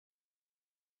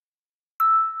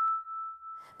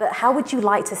But how would you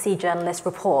like to see journalists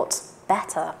report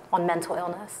better on mental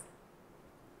illness?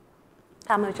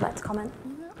 Pamela, would you like to comment?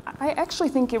 I actually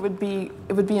think it would be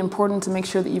important to make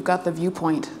sure that you've got the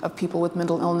viewpoint of people with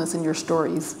mental illness in your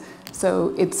stories.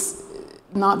 So it's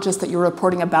not just that you're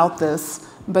reporting about this,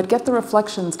 but get the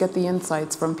reflections, get the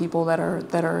insights from people that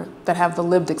have the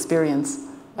lived experience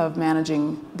of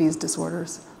managing these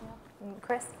disorders.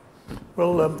 Chris?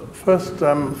 Well,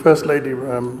 First Lady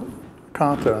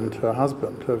Carter and her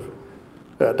husband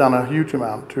have done a huge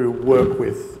amount to work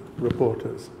with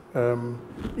reporters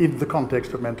in the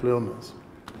context of mental illness.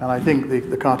 And I think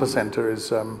the Carter Center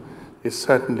is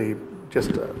certainly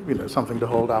just something to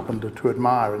hold up and to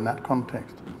admire in that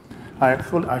context. I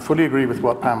fully agree with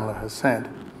what Pamela has said.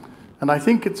 And I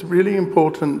think it's really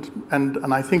important,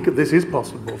 and I think this is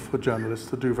possible for journalists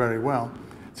to do very well.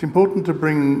 It's important to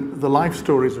bring the life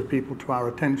stories of people to our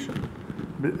attention,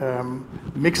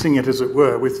 mixing it, as it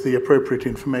were, with the appropriate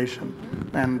information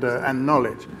and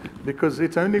knowledge. Because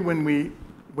it's only when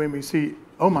we see,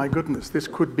 oh my goodness, this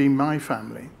could be my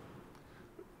family.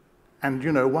 And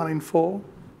 1 in 4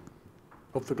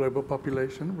 of the global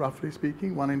population, roughly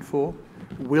speaking, 1 in 4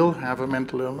 will have a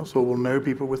mental illness or will know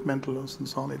people with mental illness and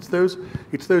so on. It's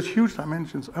those huge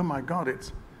dimensions. Oh my God,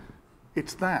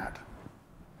 it's that.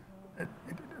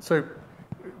 So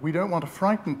we don't want to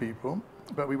frighten people,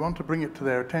 but we want to bring it to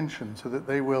their attention so that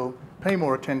they will pay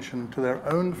more attention to their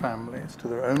own families, to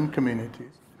their own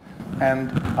communities.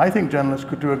 And I think journalists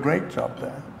could do a great job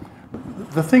there.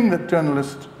 The thing that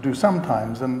journalists do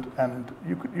sometimes, and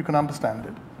you can understand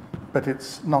it, but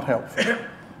it's not helpful.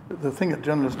 The thing that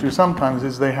journalists do sometimes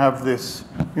is they have this,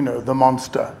 the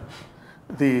monster,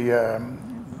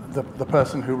 the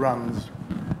person who runs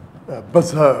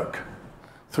berserk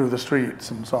through the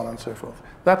streets and so on and so forth.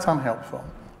 That's unhelpful.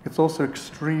 It's also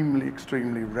extremely,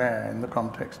 extremely rare in the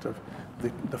context of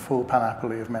the full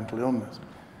panoply of mental illness.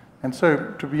 And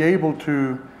so to be able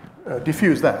to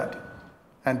diffuse that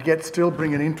and yet still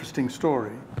bring an interesting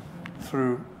story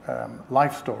through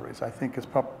life stories, I think is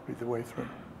probably the way through.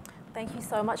 Thank you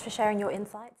so much for sharing your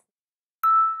insights.